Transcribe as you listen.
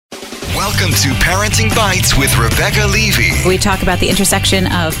Welcome to Parenting Bites with Rebecca Levy. We talk about the intersection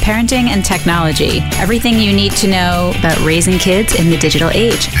of parenting and technology. Everything you need to know about raising kids in the digital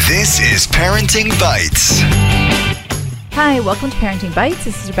age. This is Parenting Bites. Hi, welcome to Parenting Bites.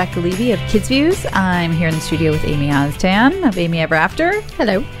 This is Rebecca Levy of Kids Views. I'm here in the studio with Amy Oztan of Amy Ever After.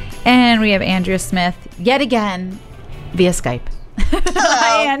 Hello. And we have Andrea Smith yet again via Skype. Hello.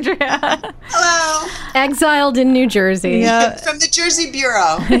 Hi, Andrea. Hello. Exiled in New Jersey. Yeah. From the Jersey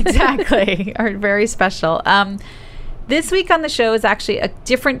Bureau. Exactly. Are very special. This week on the show is actually a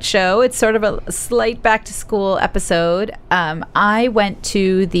different show. It's sort of a slight back to school episode. I went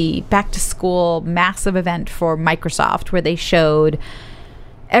to the back to school massive event for Microsoft where they showed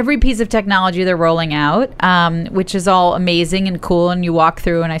every piece of technology they're rolling out, which is all amazing and cool. And you walk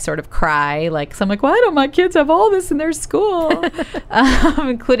through and I sort of cry. So I'm like, why don't my kids have all this in their school?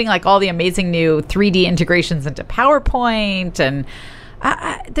 Including like all the amazing new 3D integrations into PowerPoint. And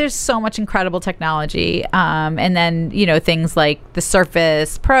there's so much incredible technology. And then, things like the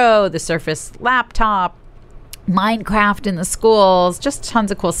Surface Pro, the Surface laptop, Minecraft in the schools, just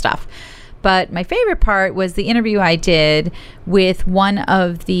tons of cool stuff. But my favorite part was the interview I did with one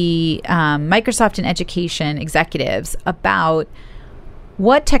of the Microsoft and Education executives about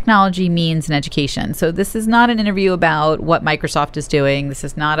what technology means in education. So this is not an interview about what Microsoft is doing. This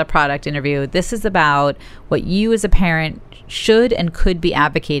is not a product interview. This is about what you as a parent should and could be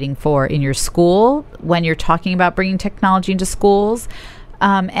advocating for in your school when you're talking about bringing technology into schools,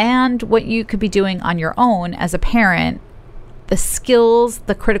 and what you could be doing on your own as a parent. The skills,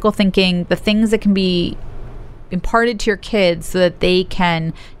 the critical thinking, the things that can be imparted to your kids so that they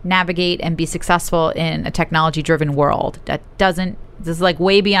can navigate and be successful in a technology-driven world. This is like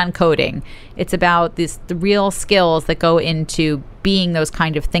way beyond coding. It's about the real skills that go into being those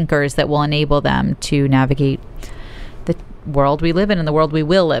kind of thinkers that will enable them to navigate the world we live in and the world we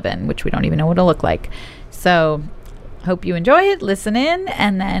will live in, which we don't even know what it'll look like. So hope you enjoy it, listen in,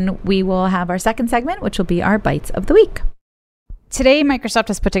 and then we will have our second segment, which will be our Bites of the Week. Today, Microsoft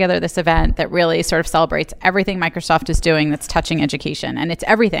has put together this event that really sort of celebrates everything Microsoft is doing that's touching education. And it's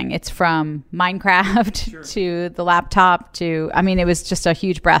everything. It's from Minecraft to the laptop it was just a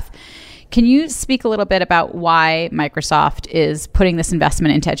huge breadth. Can you speak a little bit about why Microsoft is putting this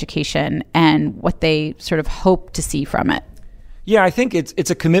investment into education and what they sort of hope to see from it? Yeah, I think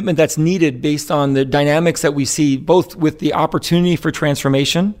it's a commitment that's needed based on the dynamics that we see, both with the opportunity for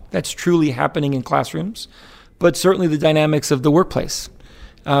transformation that's truly happening in classrooms, but certainly the dynamics of the workplace.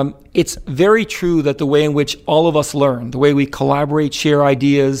 It's very true that the way in which all of us learn, the way we collaborate, share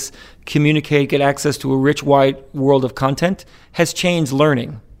ideas, communicate, get access to a rich, wide world of content, has changed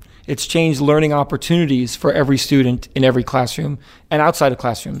learning. It's changed learning opportunities for every student in every classroom and outside of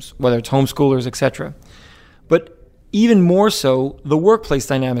classrooms, whether it's homeschoolers, etc. But even more so, the workplace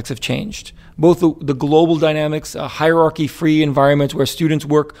dynamics have changed. Both the global dynamics, a hierarchy-free environment where students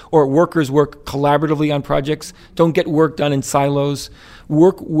work or workers work collaboratively on projects, don't get work done in silos.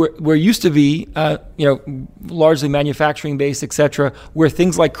 Work where used to be, largely manufacturing-based, etc., where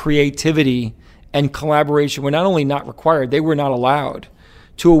things like creativity and collaboration were not only not required, they were not allowed,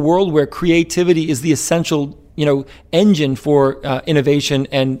 to a world where creativity is the essential engine for innovation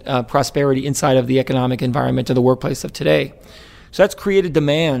and prosperity inside of the economic environment of the workplace of today. So that's created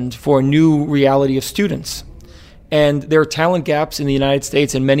demand for a new reality of students. And there are talent gaps in the United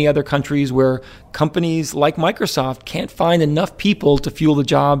States and many other countries where companies like Microsoft can't find enough people to fuel the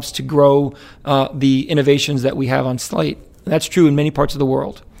jobs to grow the innovations that we have on slate. And that's true in many parts of the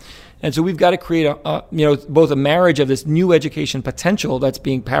world. And so we've got to create both a marriage of this new education potential that's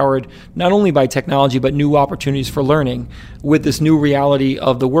being powered not only by technology, but new opportunities for learning with this new reality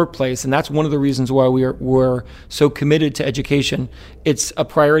of the workplace. And that's one of the reasons why we're so committed to education. It's a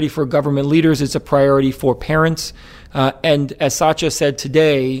priority for government leaders. It's a priority for parents. And as Satya said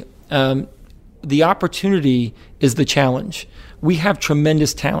today, the opportunity is the challenge. We have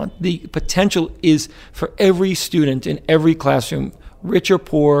tremendous talent. The potential is for every student in every classroom, rich or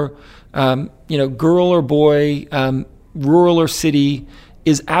poor, girl or boy, rural or city,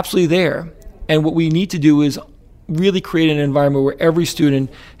 is absolutely there. And what we need to do is really create an environment where every student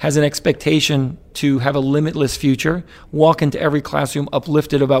has an expectation to have a limitless future, walk into every classroom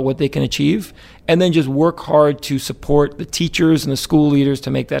uplifted about what they can achieve, and then just work hard to support the teachers and the school leaders to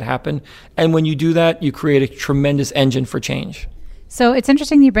make that happen. And when you do that, you create a tremendous engine for change. So it's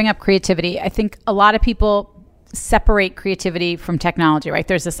interesting that you bring up creativity. I think a lot of people separate creativity from technology, right?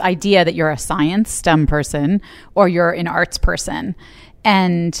 There's this idea that you're a science STEM person or you're an arts person.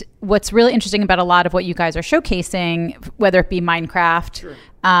 And what's really interesting about a lot of what you guys are showcasing, whether it be Minecraft,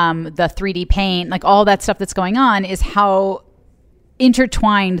 the 3D paint, like all that stuff that's going on, is how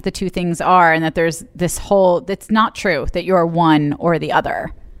intertwined the two things are, and that there's this whole, that's not true, that you're one or the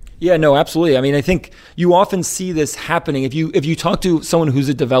other. Yeah, no, absolutely. I mean, I think you often see this happening. If you talk to someone who's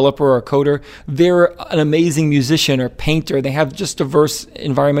a developer or a coder, they're an amazing musician or painter. They have just diverse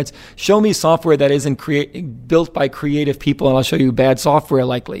environments. Show me software that isn't built by creative people, and I'll show you bad software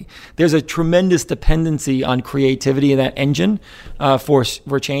likely. There's a tremendous dependency on creativity in that engine for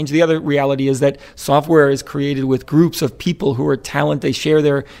change. The other reality is that software is created with groups of people who are talented. They share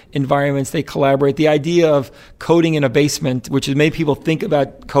their environments. They collaborate. The idea of coding in a basement, which has made people think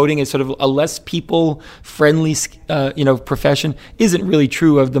about coding is sort of a less people-friendly, profession, isn't really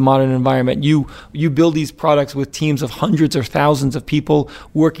true of the modern environment. You build these products with teams of hundreds or thousands of people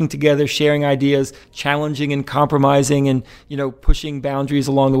working together, sharing ideas, challenging and compromising, and pushing boundaries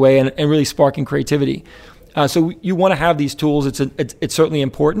along the way, and really sparking creativity. So you want to have these tools. It's certainly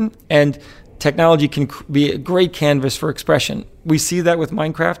important, and technology can be a great canvas for expression. We see that with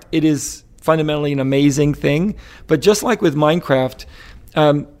Minecraft. It is fundamentally an amazing thing, but just like with Minecraft.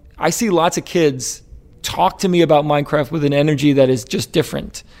 I see lots of kids talk to me about Minecraft with an energy that is just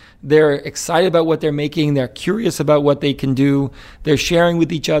different. They're excited about what they're making. They're curious about what they can do. They're sharing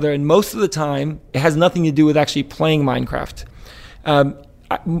with each other. And most of the time, it has nothing to do with actually playing Minecraft.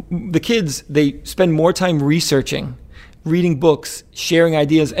 The kids, they spend more time researching, reading books, sharing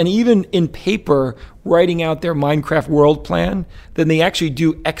ideas, and even in paper, writing out their Minecraft world plan than they actually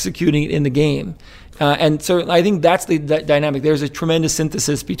do executing it in the game. And so I think that's the dynamic. There's a tremendous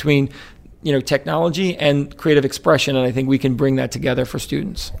synthesis between, technology and creative expression, and I think we can bring that together for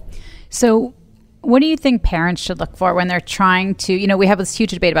students. So what do you think parents should look for when they're trying to, we have this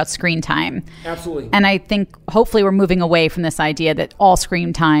huge debate about screen time. Absolutely. And I think hopefully we're moving away from this idea that all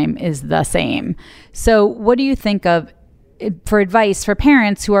screen time is the same. So what do you think of for advice for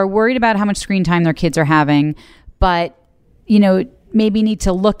parents who are worried about how much screen time their kids are having, but, maybe need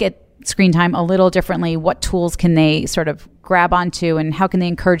to look at screen time a little differently? What tools can they sort of grab onto, and how can they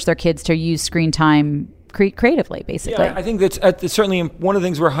encourage their kids to use screen time creatively, basically? Yeah, I think that's certainly one of the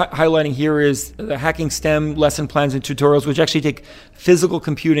things we're highlighting here is the Hacking STEM lesson plans and tutorials, which actually take physical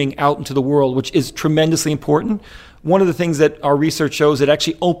computing out into the world, which is tremendously important. One of the things that our research shows, it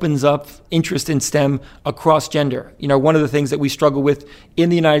actually opens up interest in STEM across gender. One of the things that we struggle with in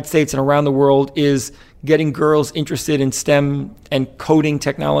the United States and around the world is getting girls interested in STEM and coding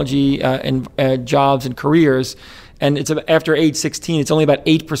technology and jobs and careers. And it's after age 16, it's only about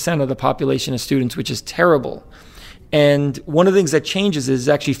 8% of the population of students, which is terrible. And one of the things that changes is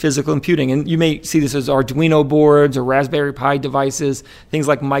actually physical computing. And you may see this as Arduino boards or Raspberry Pi devices, things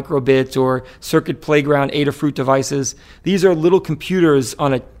like microbit or Circuit Playground Adafruit devices. These are little computers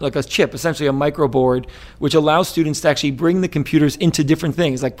on a chip, essentially a microboard, which allows students to actually bring the computers into different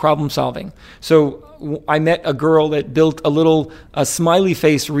things like problem solving. So I met a girl that built a smiley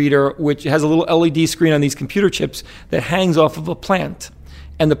face reader, which has a little LED screen on these computer chips that hangs off of a plant.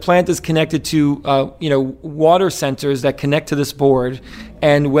 And the plant is connected to, water sensors that connect to this board.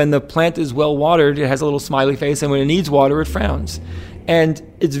 And when the plant is well watered, it has a little smiley face. And when it needs water, it frowns. And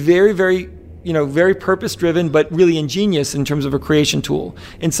it's very, very, very purpose-driven, but really ingenious in terms of a creation tool.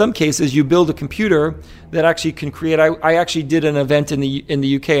 In some cases, you build a computer that actually can create. I actually did an event in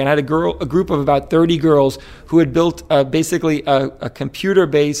the UK, and I had a group of about 30 girls who had built basically a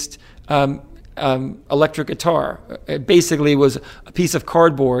computer-based electric guitar. It basically was a piece of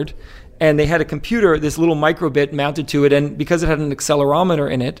cardboard, and they had a computer, this little microbit mounted to it, and because it had an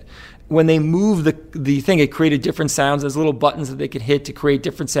accelerometer in it, when they moved the thing, it created different sounds. There's little buttons that they could hit to create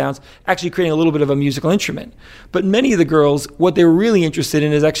different sounds, actually creating a little bit of a musical instrument. But many of the girls, what they were really interested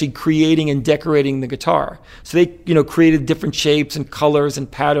in is actually creating and decorating the guitar. So they, created different shapes and colors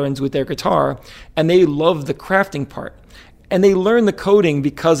and patterns with their guitar, and they loved the crafting part. And they learned the coding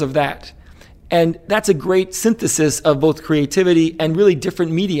because of that. And that's a great synthesis of both creativity and really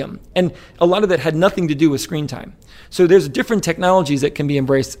different medium. And a lot of that had nothing to do with screen time. So there's different technologies that can be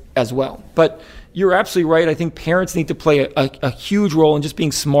embraced as well. But you're absolutely right. I think parents need to play a huge role in just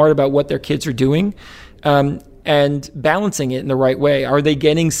being smart about what their kids are doing and balancing it in the right way. Are they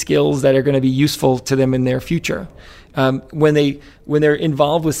getting skills that are going to be useful to them in their future? When they're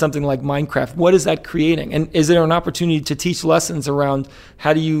involved with something like Minecraft, what is that creating? And is there an opportunity to teach lessons around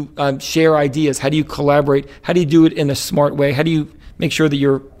how do you share ideas? How do you collaborate? How do you do it in a smart way? How do you make sure that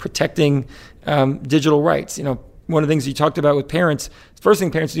you're protecting digital rights? One of the things you talked about with parents, first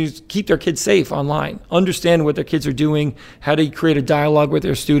thing parents do is keep their kids safe online, understand what their kids are doing, how do you create a dialogue with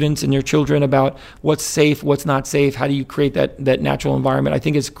their students and your children about what's safe, what's not safe, how do you create that natural environment. I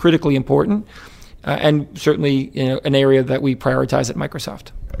think it's critically important. And certainly, an area that we prioritize at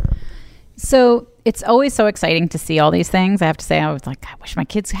Microsoft. So it's always so exciting to see all these things. I have to say, I was like, I wish my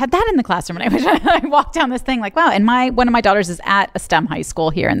kids had that in the classroom. And I walked down this thing like, wow. And one of my daughters is at a STEM high school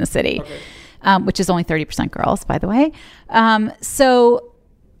here in the city, which is only 30% girls, by the way. So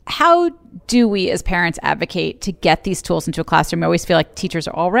how do we as parents advocate to get these tools into a classroom? I always feel like teachers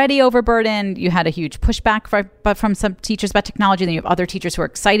are already overburdened. You had a huge pushback from some teachers about technology. Then you have other teachers who are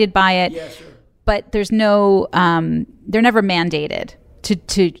excited by it. Yeah, sure. But there's no, they're never mandated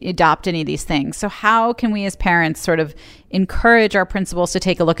to adopt any of these things. So how can we as parents sort of encourage our principals to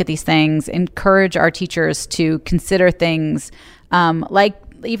take a look at these things, encourage our teachers to consider things like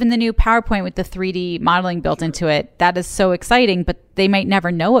even the new PowerPoint with the 3D modeling built into it? That is so exciting, but they might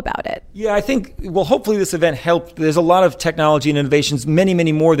never know about it. Yeah, I think, well, hopefully this event helped. There's a lot of technology and innovations, many,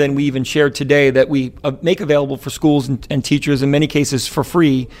 many more than we even shared today, that we make available for schools and teachers, in many cases for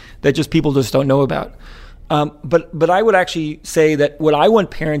free, that people just don't know about. But I would actually say that what I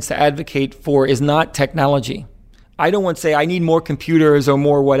want parents to advocate for is not technology. I don't want to say I need more computers or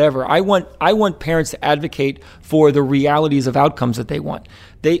more whatever. I want parents to advocate for the realities of outcomes that they want.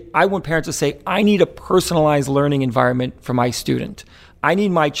 I want parents to say, I need a personalized learning environment for my student. I need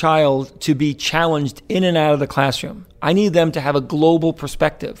my child to be challenged in and out of the classroom. I need them to have a global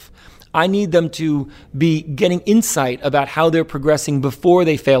perspective. I need them to be getting insight about how they're progressing before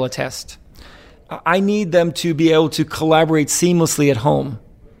they fail a test. I need them to be able to collaborate seamlessly at home,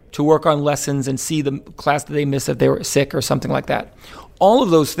 to work on lessons and see the class that they missed if they were sick or something like that. All of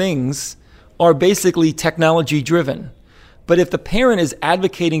those things are basically technology driven. But if the parent is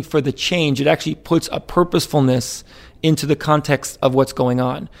advocating for the change, it actually puts a purposefulness into the context of what's going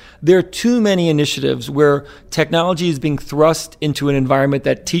on. There are too many initiatives where technology is being thrust into an environment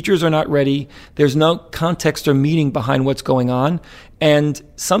that teachers are not ready. There's no context or meaning behind what's going on. And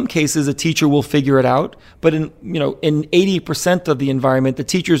some cases, a teacher will figure it out. But in 80% of the environment, the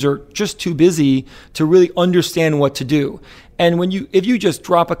teachers are just too busy to really understand what to do. And if you just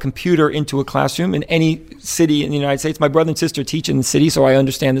drop a computer into a classroom in any city in the United States, my brother and sister teach in the city, so I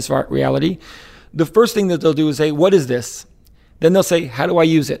understand this reality. The first thing that they'll do is say, what is this? Then they'll say, how do I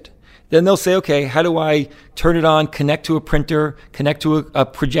use it? Then they'll say, okay, how do I turn it on, connect to a printer, connect to a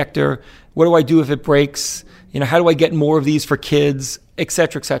projector? What do I do if it breaks? How do I get more of these for kids, et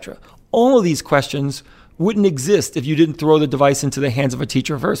cetera, et cetera? All of these questions wouldn't exist if you didn't throw the device into the hands of a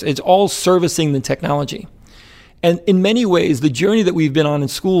teacher first. It's all servicing the technology. And in many ways, the journey that we've been on in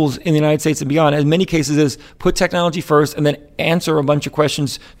schools in the United States and beyond, in many cases, is put technology first and then answer a bunch of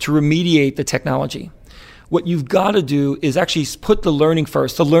questions to remediate the technology. What you've got to do is actually put the learning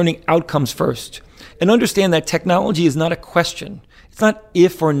first, the learning outcomes first, and understand that technology is not a question. It's not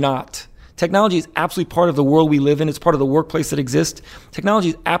if or not. Technology is absolutely part of the world we live in. It's part of the workplace that exists. Technology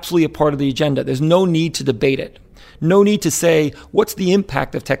is absolutely a part of the agenda. There's no need to debate it. No need to say, what's the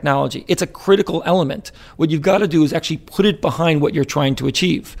impact of technology? It's a critical element. What you've got to do is actually put it behind what you're trying to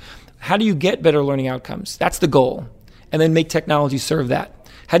achieve. How do you get better learning outcomes? That's the goal. And then make technology serve that.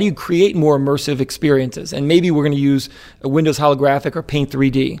 How do you create more immersive experiences? And maybe we're going to use a Windows holographic or Paint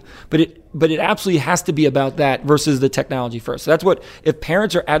 3D. But it absolutely has to be about that versus the technology first. So that's what, if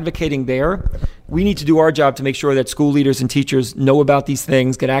parents are advocating there, we need to do our job to make sure that school leaders and teachers know about these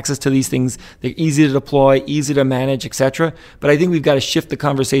things, get access to these things. They're easy to deploy, easy to manage, etc. But I think we've got to shift the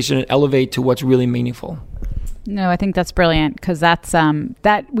conversation and elevate to what's really meaningful. No, I think that's brilliant because that's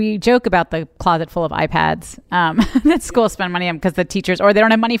that we joke about the closet full of iPads that schools spend money on because the teachers, or they don't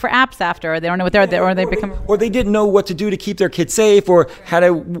have money for apps after, or they don't know what they're, or they become, or they didn't know what to do to keep their kids safe, or how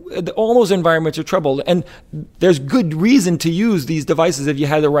to. All those environments are troubled, and there's good reason to use these devices if you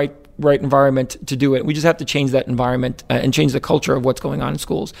had the right environment to do it. We just have to change that environment and change the culture of what's going on in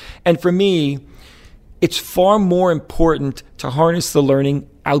schools. And for me, it's far more important to harness the learning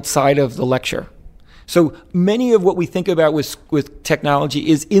outside of the lecture. So many of what we think about with technology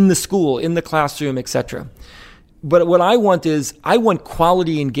is in the school, in the classroom, etc. But what I want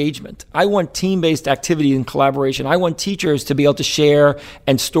quality engagement. I want team-based activity and collaboration. I want teachers to be able to share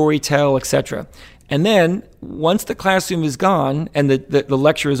and storytell, etc. And then once the classroom is gone and the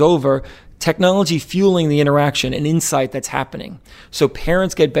lecture is over, technology fueling the interaction and insight that's happening. So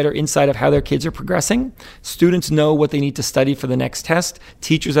parents get better insight of how their kids are progressing. Students know what they need to study for the next test.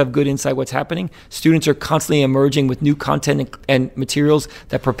 Teachers have good insight what's happening. Students are constantly emerging with new content and materials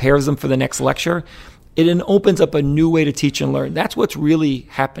that prepares them for the next lecture. It opens up a new way to teach and learn. That's what's really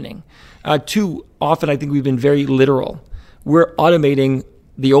happening. Too often, I think we've been very literal. We're automating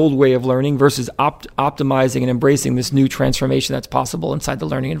the old way of learning versus optimizing and embracing this new transformation that's possible inside the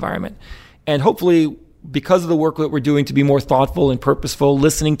learning environment. And hopefully, because of the work that we're doing to be more thoughtful and purposeful,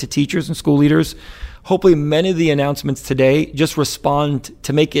 listening to teachers and school leaders, hopefully many of the announcements today just respond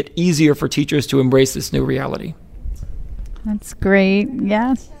to make it easier for teachers to embrace this new reality. That's great.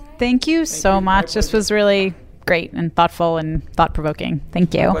 Yeah. Thank you so much. This was really great and thoughtful and thought-provoking.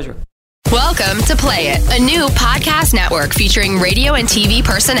 Thank you. Pleasure. Welcome to Play It, a new podcast network featuring radio and TV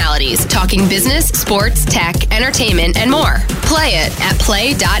personalities talking business, sports, tech, entertainment, and more. Play it at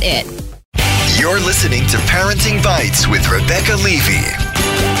play.it. You're listening to Parenting Bites with Rebecca Levy.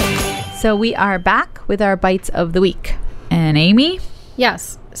 So we are back with our bites of the week. And Amy?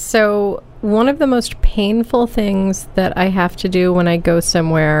 Yes. So one of the most painful things that I have to do when I go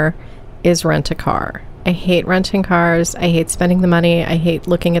somewhere is rent a car. I hate renting cars. I hate spending the money. I hate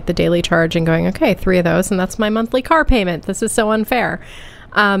looking at the daily charge and going, okay, 3 of those, and that's my monthly car payment. This is so unfair.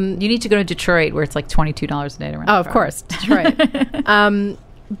 You need to go to Detroit where it's like $22 a day to rent a car. Of course, Detroit.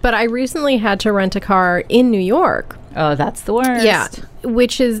 But I recently had to rent a car in New York. Oh, that's the worst. Yeah,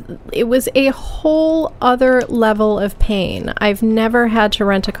 it was a whole other level of pain. I've never had to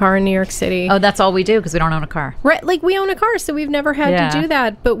rent a car in New York City. Oh, that's all we do because we don't own a car. Right, like we own a car, so we've never had to do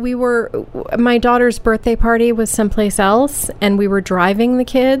that. But my daughter's birthday party was someplace else, and we were driving the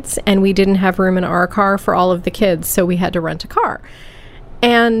kids, and we didn't have room in our car for all of the kids, so we had to rent a car.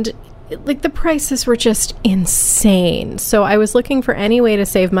 And like the prices were just insane. So I was looking for any way to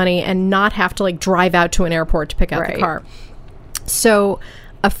save money and not have to like drive out to an airport to pick out the car. So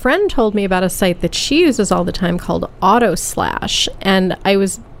a friend told me about a site that she uses all the time called AutoSlash. And I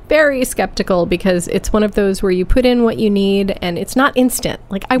was very skeptical because it's one of those where you put in what you need and it's not instant.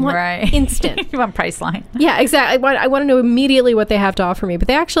 Like I want instant. You want Priceline. Yeah, exactly. I want to know immediately what they have to offer me. But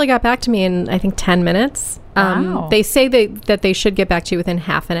they actually got back to me in, I think, 10 minutes. Wow. They say that they should get back to you within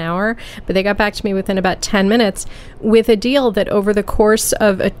half an hour, but they got back to me within about 10 minutes with a deal that over the course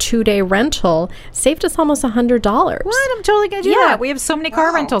of a 2-day rental saved us almost $100. What? I'm totally going to do that. We have so many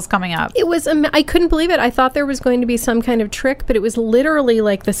car rentals coming up. It was, I couldn't believe it. I thought there was going to be some kind of trick, but it was literally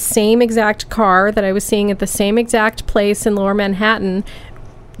like the same exact car that I was seeing at the same exact place in Lower Manhattan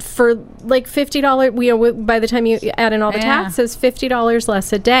for like $50, by the time you add in all the taxes, $50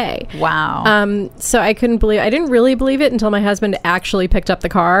 less a day. Wow. So I didn't really believe it until my husband actually picked up the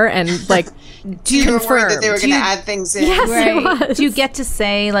car and like you were worried that they were going to add things in. Yes, I was. Do you get to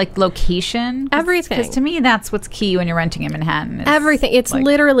say like location? Everything. Because to me, that's what's key when you're renting in Manhattan. Everything. It's like,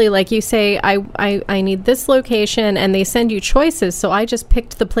 literally like you say, I need this location, and they send you choices. So I just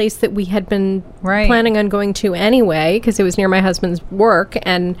picked the place that we had been planning on going to anyway because it was near my husband's work.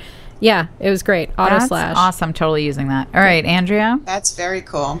 And yeah, it was great. AutoSlash. That's awesome. Totally using that. All right, Andrea? That's very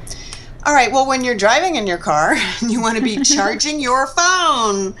cool. All right, well, when you're driving in your car, you want to be charging your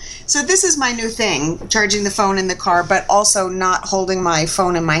phone. So this is my new thing, charging the phone in the car, but also not holding my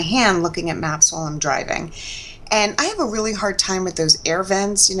phone in my hand looking at maps while I'm driving. And I have a really hard time with those air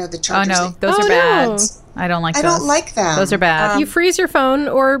vents, the chargers. Oh, no, those are bad. No. I don't like those. I don't like them. Those are bad. You freeze your phone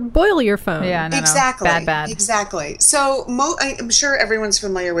or boil your phone. Yeah, no, exactly. Bad. Exactly. So I'm sure everyone's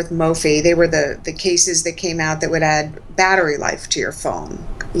familiar with Mophie. They were the cases that came out that would add battery life to your phone.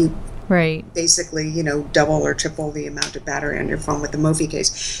 You basically, double or triple the amount of battery on your phone with the Mophie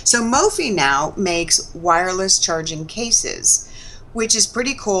case. So Mophie now makes wireless charging cases, which is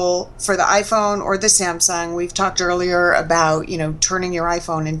pretty cool for the iPhone or the Samsung. We've talked earlier about, turning your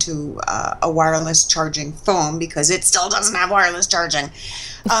iPhone into a wireless charging phone because it still doesn't have wireless charging.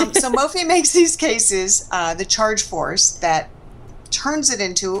 So Mophie makes these cases, the Charge Force, that turns it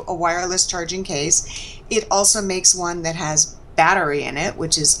into a wireless charging case. It also makes one that has battery in it,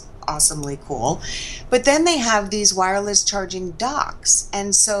 which is awesomely cool. But then they have these wireless charging docks.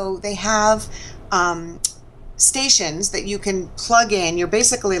 And so they have stations that you can plug in. You're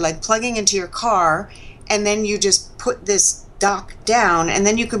basically like plugging into your car, and then you just put this dock down, and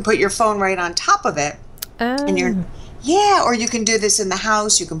then you can put your phone right on top of it. And or you can do this in the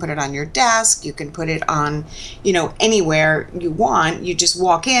house. You can put it on your desk. You can put it on, anywhere you want. You just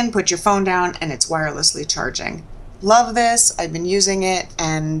walk in, put your phone down, and it's wirelessly charging. Love this. I've been using it,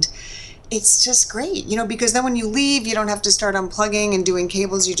 and it's just great, because then when you leave, you don't have to start unplugging and doing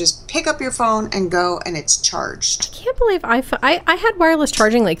cables. You just pick up your phone and go, and it's charged. I can't believe I had wireless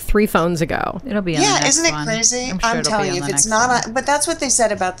charging like 3 phones ago. It'll be on the next isn't it one. crazy? I'm telling you, if it's not on, but that's what they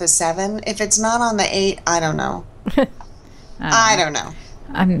said about the 7. If it's not on the 8, I don't know. I don't know.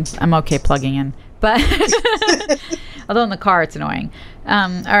 I'm okay plugging in, but although in the car it's annoying.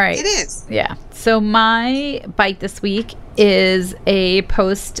 All right. It is. Yeah. So my bite this week is a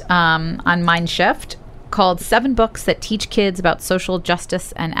post on Mindshift called 7 Books That Teach Kids About Social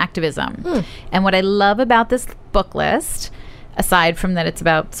Justice and Activism. And what I love about this book list, aside from that it's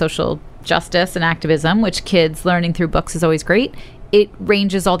about social justice and activism, which kids learning through books is always great, it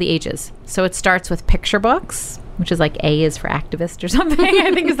ranges all the ages. So it starts with picture books, which is like A is for activist or something,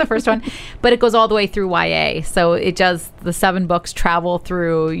 I think is the first one. But it goes all the way through YA. So it does, the 7 books travel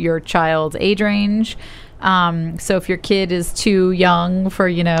through your child's age range. So if your kid is too young for,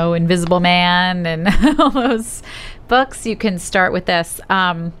 Invisible Man and all those books, you can start with this.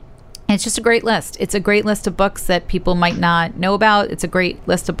 It's just a great list. It's a great list of books that people might not know about. It's a great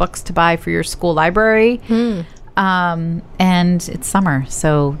list of books to buy for your school library. And it's summer,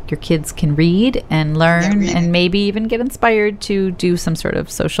 so your kids can read and learn and maybe even get inspired to do some sort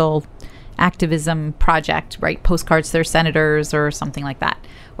of social activism project, write postcards to their senators or something like that.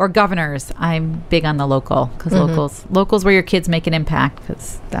 Or governors. I'm big on the local, because local's where your kids make an impact,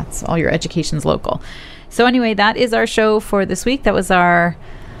 because that's all your education's local. So anyway, that is our show for this week. That was our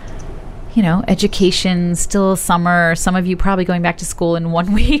education, still summer. Some of you probably going back to school in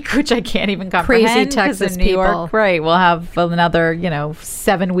 1 week, which I can't even comprehend. Crazy Texas in New people. York, right? We'll have another,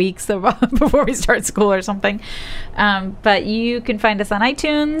 7 weeks before we start school or something. But you can find us on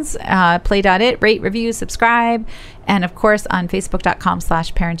iTunes, play.it, rate, review, subscribe. And of course on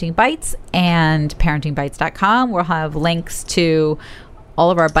facebook.com/parentingbites and parentingbites.com. We'll have links to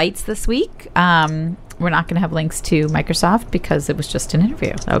all of our bites this week. We're not going to have links to Microsoft because it was just an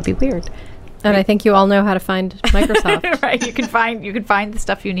interview. That would be weird. And I think you all know how to find Microsoft. Right. You can find the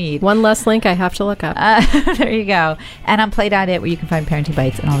stuff you need. One less link I have to look up. There you go. And on play.it, where you can find Parenting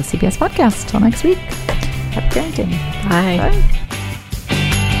Bites and all the CBS podcasts. Till next week. Happy parenting. Bye. Bye.